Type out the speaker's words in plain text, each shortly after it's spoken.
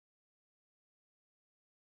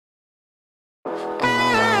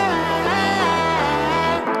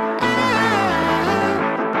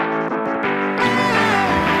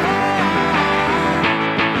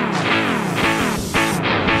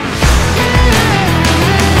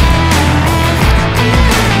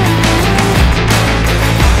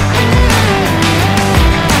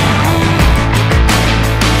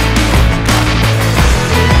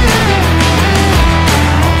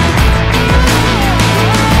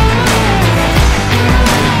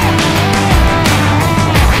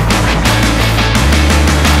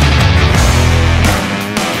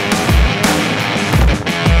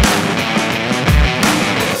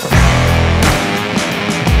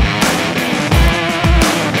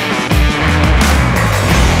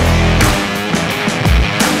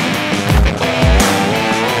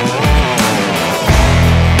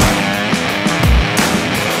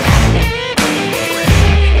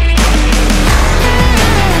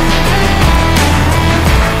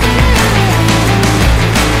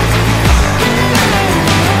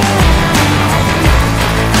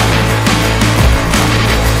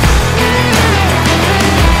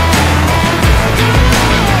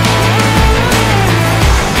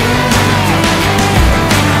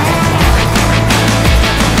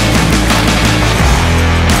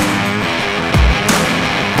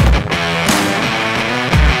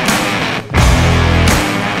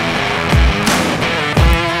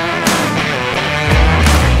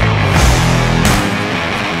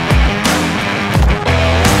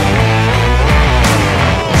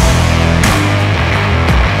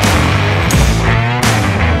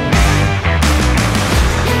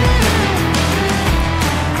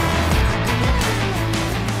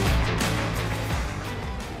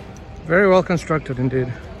Very well constructed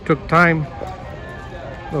indeed. Took time,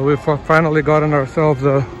 but we've finally gotten ourselves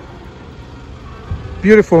a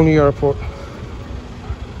beautiful new airport.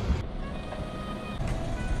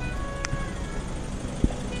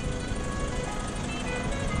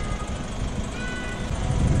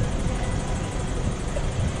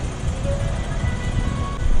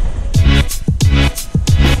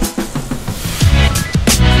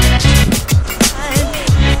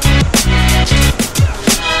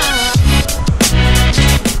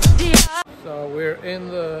 In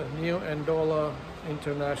the new Ndola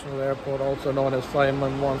International Airport, also known as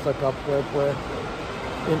Simon Mwansa Kitwe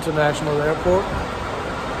International Airport.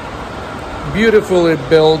 Beautifully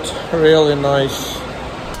built, really nice.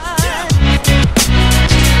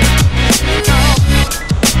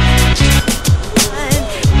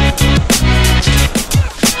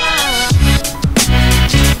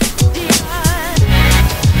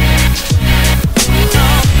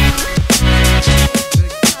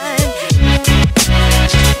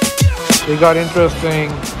 We got interesting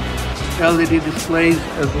LED displays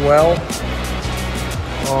as well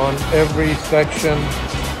on every section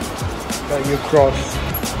that you cross.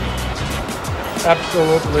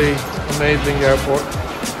 Absolutely amazing airport.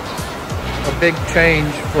 A big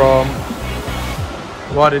change from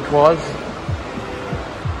what it was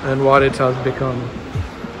and what it has become.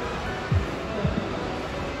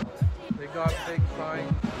 They got big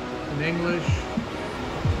signs in English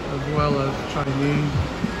as well as Chinese.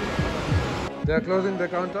 They're closing the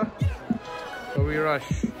counter, so we rush.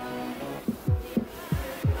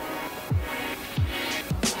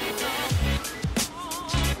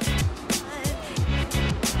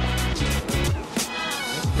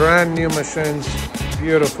 Brand new machines,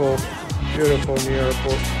 beautiful, beautiful new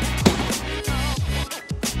airport.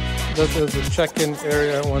 This is the check-in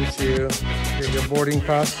area once you get your boarding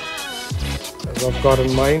pass, as I've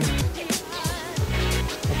gotten mine.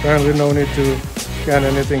 Apparently no need to scan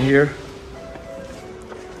anything here.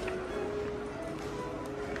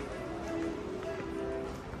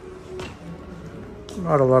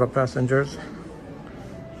 Not a lot of passengers.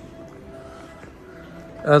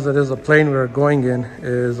 As it is, a plane we're going in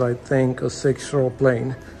is, I think, a 6-row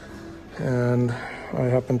plane, and I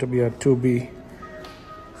happen to be at 2B,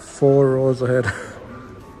 4 rows ahead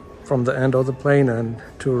from the end of the plane and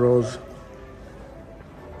 2 rows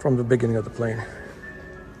from the beginning of the plane.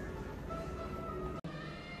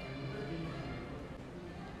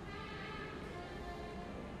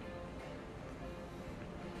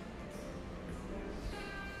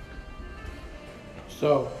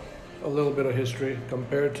 So, a little bit of history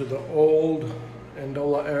compared to the old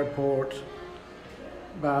Ndola Airport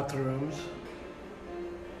bathrooms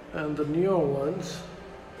and the newer ones.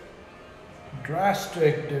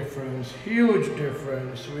 Drastic difference, huge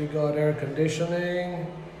difference. We got air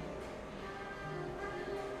conditioning,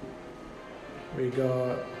 we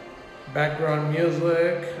got background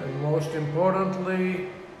music, and most importantly,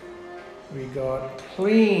 we got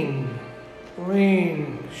clean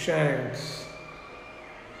shanks.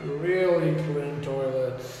 Really clean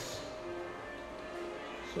toilets.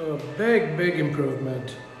 So big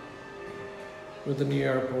improvement with the new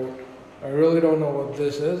airport. I really don't know what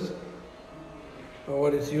this is or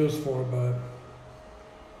what it's used for, but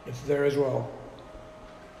it's there as well.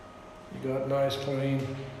 You got nice clean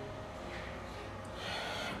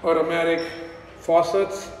automatic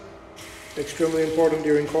faucets, extremely important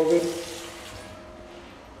during COVID.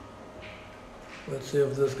 Let's see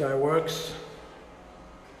if this guy works.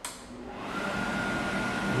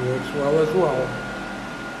 Works well as well.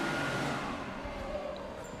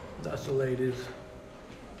 That's the ladies.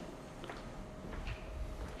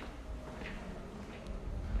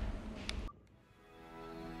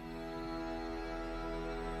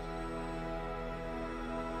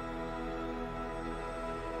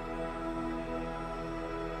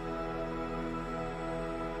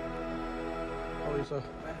 How are you, sir?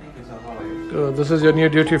 Thank you, sir. How are you? Good. This is your new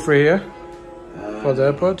duty free here for the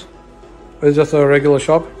airport? It's just a regular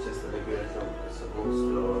shop? Just a regular shop. It's a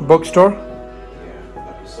bookstore. Bookstore? Yeah.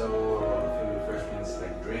 Like we sell a few refreshments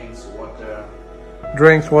like drinks, water.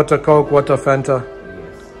 Drinks, water, Coke, water, Fanta.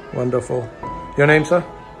 Yes. Wonderful. Your name, sir?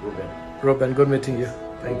 Ruben. Ruben, good meeting you.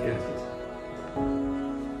 Thank you.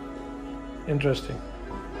 Interesting.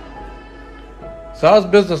 So how's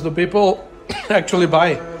business? Do people actually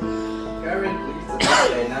buy? Currently, it's a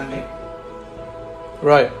dynamic.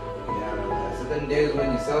 Right. Certain days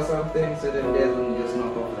when you sell something, certain days when you just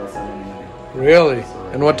knock off without selling anything. Really? So,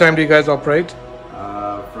 and what time do you guys operate?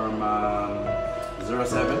 From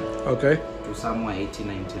 07 Okay. to somewhere 18,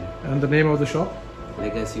 19. And the name of the shop?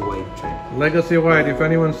 Legacy White Train. Legacy White. If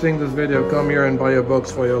anyone's seeing this video, come here and buy your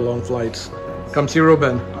books for your long flights. Come see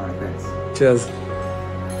Ruben. Alright, thanks. Cheers.